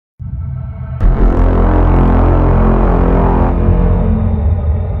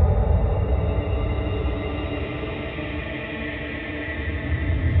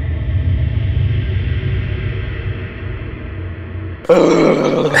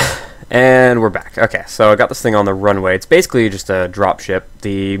And we're back. Okay, so I got this thing on the runway. It's basically just a drop ship.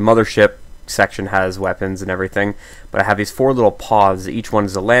 The mothership section has weapons and everything, but I have these 4 little pods. Each one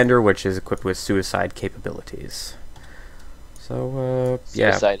is a lander, which is equipped with suicide capabilities. So,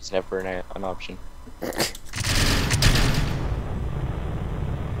 yeah. Suicide is never an option.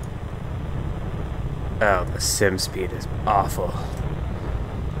 Oh, the sim speed is awful.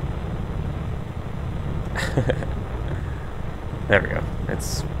 There we go.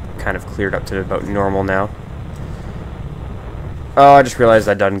 It's kind of cleared up to about normal now. Oh, I just realized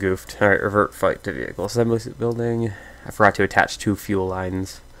I done goofed. Alright, revert flight to vehicle assembly building. I forgot to attach 2 fuel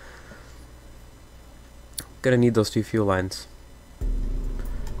lines. Gonna need those 2 fuel lines.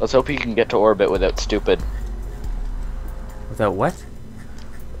 Let's hope you can get to orbit without stupid. Without what?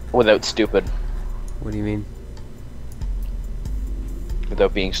 Without stupid. What do you mean?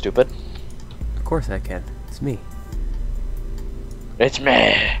 Without being stupid. Of course I can. It's me. It's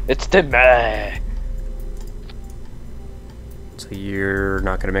me. It's the me. So you're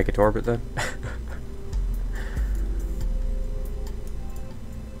not gonna make it to orbit then?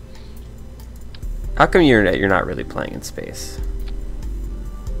 How come you're not really playing in space?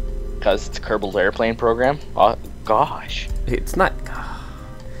 Because it's Kerbal's airplane program. Oh gosh. It's not.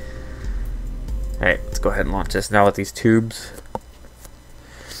 Alright, let's go ahead and launch this now with these tubes.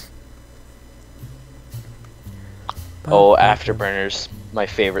 Oh, Afterburners, my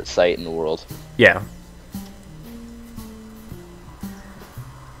favorite site in the world. Yeah.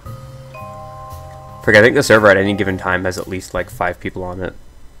 I think the server at any given time has at least like 5 people on it.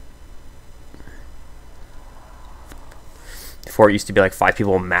 Before it used to be like 5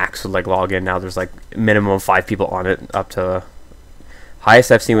 people max would like log in. Now there's like minimum of 5 people on it. Up to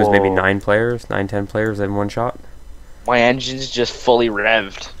highest I've seen was maybe 9 players, 9-10 players in one shot. My engine's just fully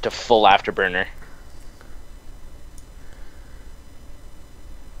revved to full Afterburner.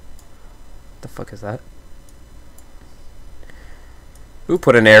 What the fuck is that? Who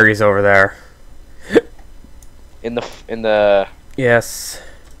put an Ares over there? In the Yes.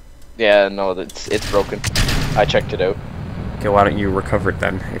 Yeah, no, it's broken. I checked it out. Okay, why don't you recover it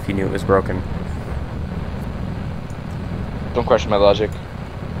then if you knew it was broken? Don't question my logic.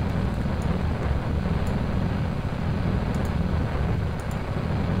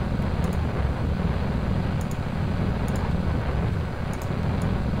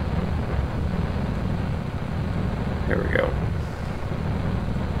 Here we go.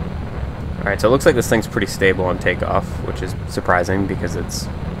 Alright, so it looks like this thing's pretty stable on takeoff, which is surprising because it's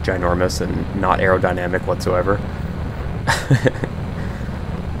ginormous and not aerodynamic whatsoever.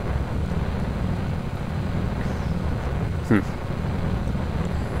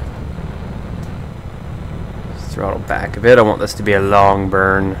 Let's throttle back a bit. I want this to be a long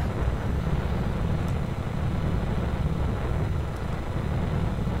burn.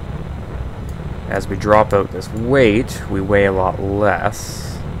 As we drop out this weight, we weigh a lot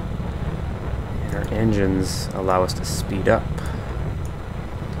less. And our engines allow us to speed up.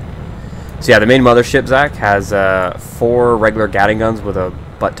 So yeah, the main mothership, Zach, has 4 regular Gatling guns with a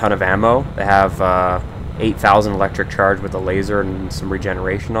butt ton of ammo. They have 8,000 electric charge with a laser and some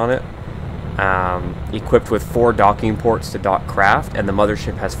regeneration on it. Equipped with 4 docking ports to dock craft, and the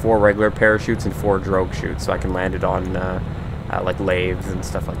mothership has 4 regular parachutes and 4 drogue chutes, so I can land it on like lathes and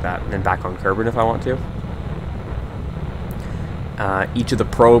stuff like that, and then back on Kerbal if I want to. Each of the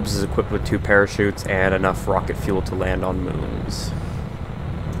probes is equipped with 2 parachutes and enough rocket fuel to land on moons.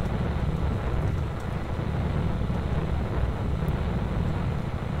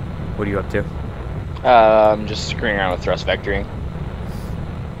 What are you up to? I'm just screwing around with thrust vectoring.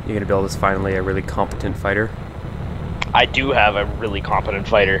 You're gonna build us finally a really competent fighter? I do have a really competent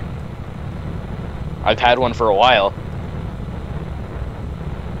fighter. I've had one for a while.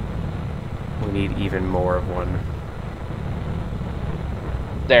 We need even more of one.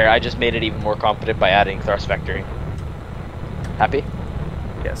 There, I just made it even more competent by adding thrust vectoring. Happy?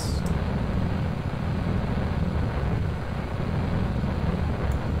 Yes.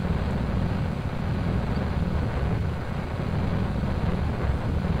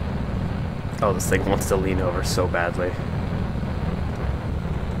 Oh, this thing wants to lean over so badly.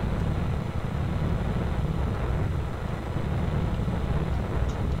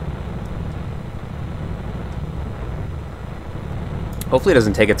 Hopefully it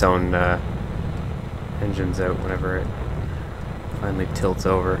doesn't take its own engines out whenever it finally tilts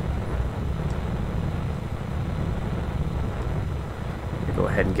over. Go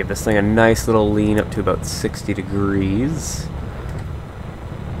ahead and give this thing a nice little lean up to about 60 degrees.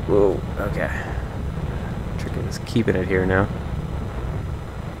 Whoa, okay. Trick is keeping it here now.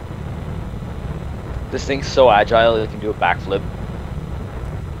 This thing's so agile it can do a backflip.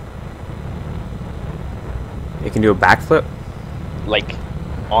 It can do a backflip? Like,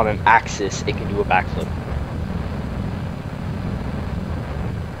 on an axis, it can do a backflip.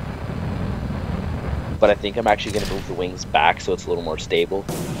 But I think I'm actually going to move the wings back so it's a little more stable.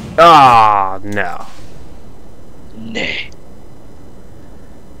 Ah, no. Nay.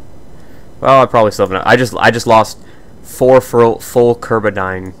 Well, I probably still have enough. I just lost 4 full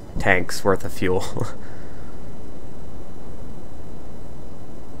Kerbal tanks worth of fuel.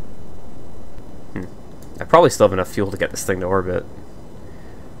 I probably still have enough fuel to get this thing to orbit.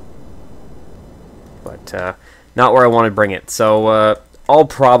 But not where I want to bring it. So I'll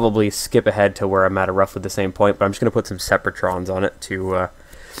probably skip ahead to where I'm at roughly the same point, but I'm just going to put some Separatrons on it to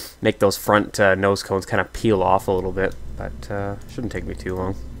make those front nose cones kind of peel off a little bit. But shouldn't take me too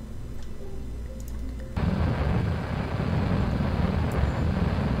long.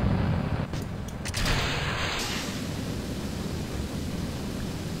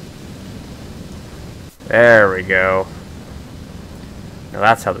 There we go. Now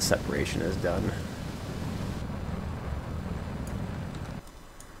that's how the separation is done.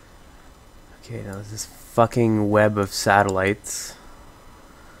 Okay, now there's this fucking web of satellites.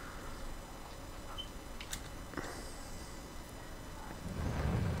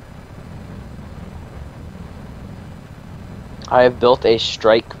 I have built a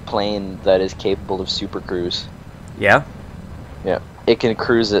strike plane that is capable of supercruise. Yeah? Yeah. It can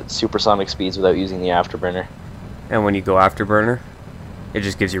cruise at supersonic speeds without using the afterburner. And when you go afterburner, it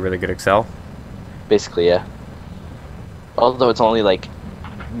just gives you really good excel? Basically, yeah. Although it's only like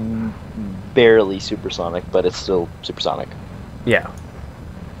barely supersonic, but it's still supersonic. Yeah.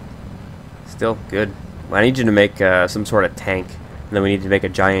 Still good. Well, I need you to make some sort of tank, and then we need to make a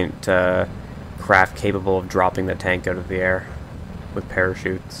giant craft capable of dropping the tank out of the air with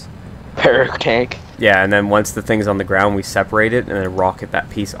parachutes. Tank. Yeah, and then once the thing's on the ground, we separate it and then rocket that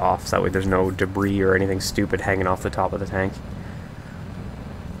piece off, so that way there's no debris or anything stupid hanging off the top of the tank.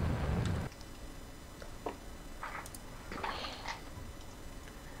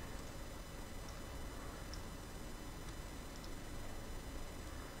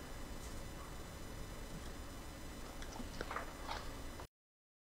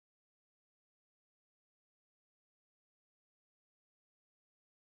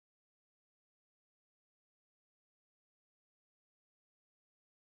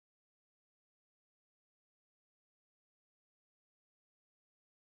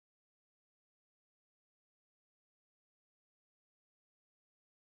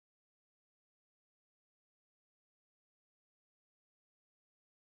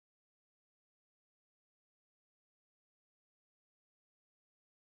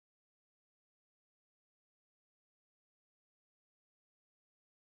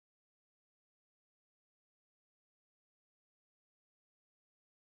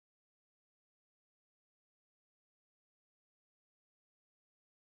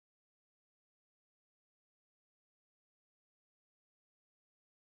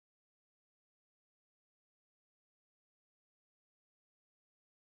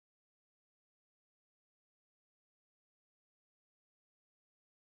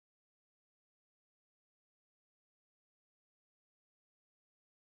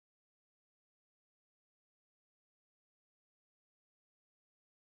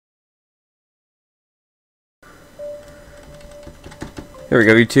 Here we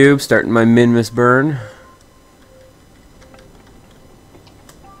go, YouTube. Starting my minmus burn.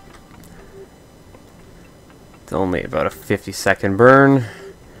 It's only about a 50-second burn.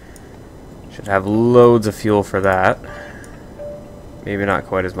 Should have loads of fuel for that. Maybe not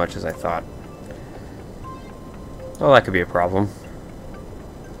quite as much as I thought. Oh, that could be a problem.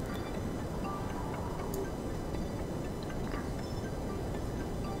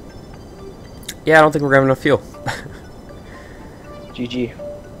 Yeah, I don't think we're gonna have enough fuel. GG.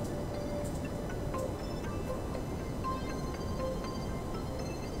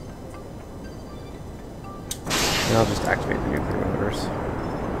 And I'll just activate the nuclear motors.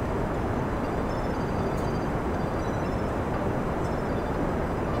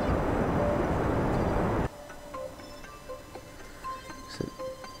 Is it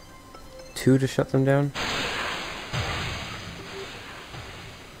 2 to shut them down?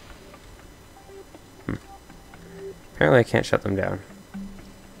 Apparently I can't shut them down.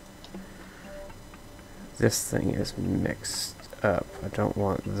 This thing is mixed up. I don't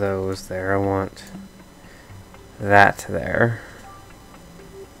want those there. I want that there.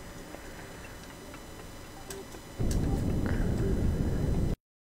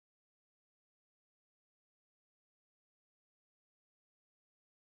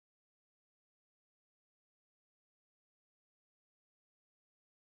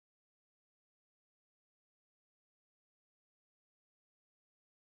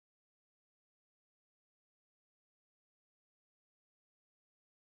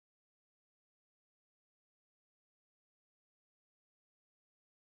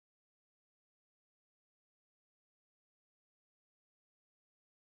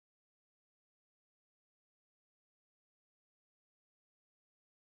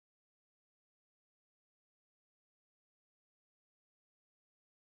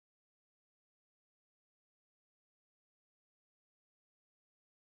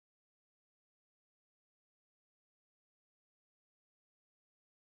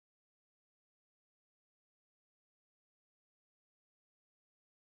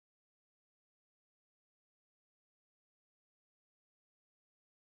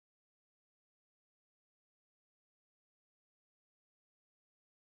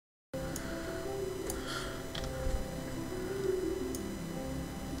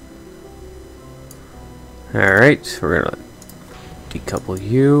 Alright, we're gonna decouple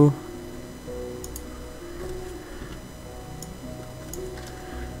you.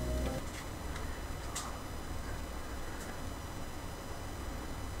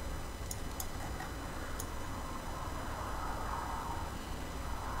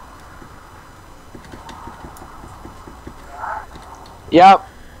 Yep.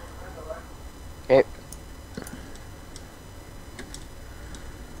 Okay.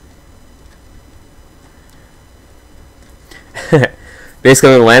 Basically,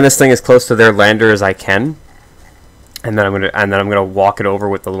 I'm gonna land this thing as close to their lander as I can, and then I'm gonna walk it over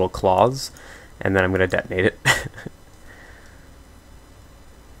with the little claws, and then I'm gonna detonate it.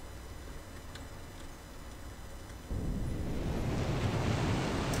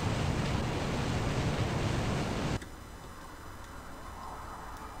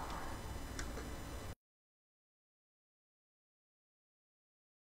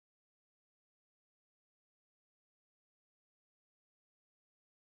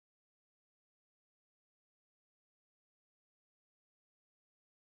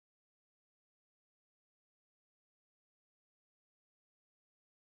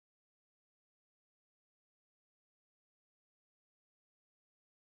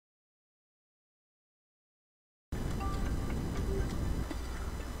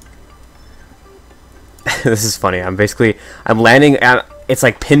 This is funny. I'm landing at, it's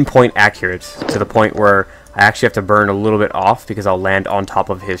like pinpoint accurate to the point where I actually have to burn a little bit off because I'll land on top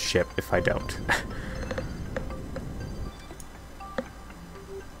of his ship if I don't.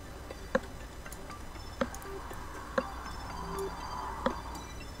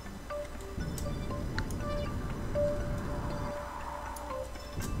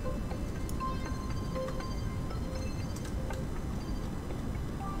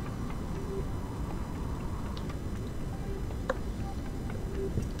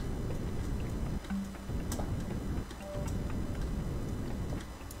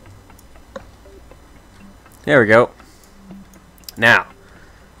 There we go. Now,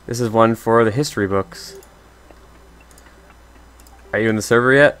 this is one for the history books. Are you in the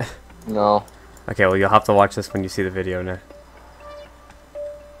server yet? No. Okay, well, you'll have to watch this when you see the video now.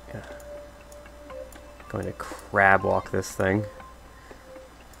 Yeah. Going to crab walk this thing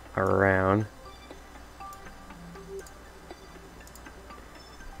around.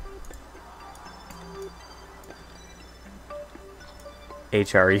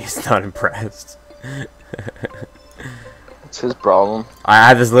 HRE is not impressed. It's his problem. I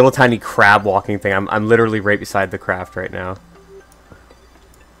have this little tiny crab walking thing. I'm literally right beside the craft right now.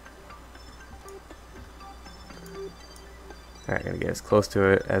 Alright, I'm gonna get as close to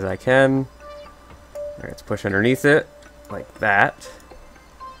it as I can. Alright, let's push underneath it. Like that.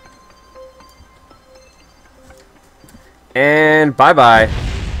 And bye-bye.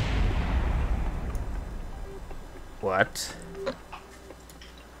 What?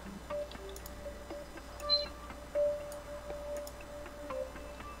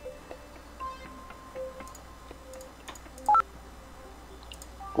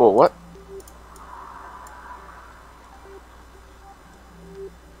 Whoa, what?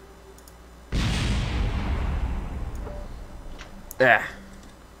 Yeah.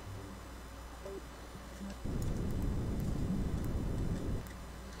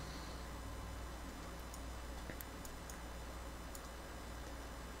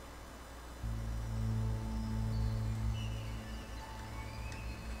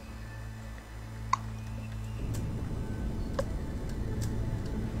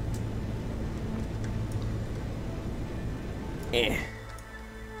 Eh.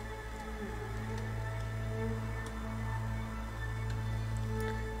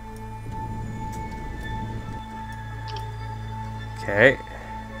 Okay.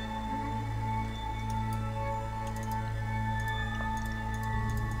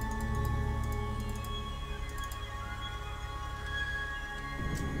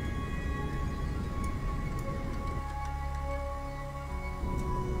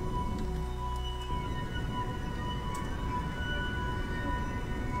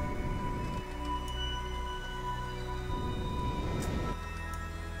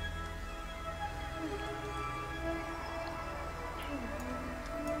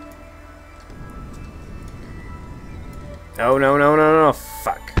 No, no, no, no, no,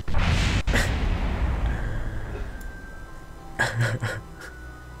 fuck.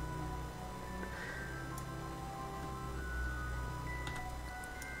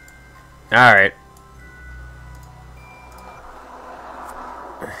 Alright.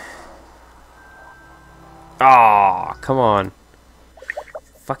 Aw, come on.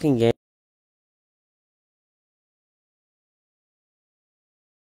 Fucking game.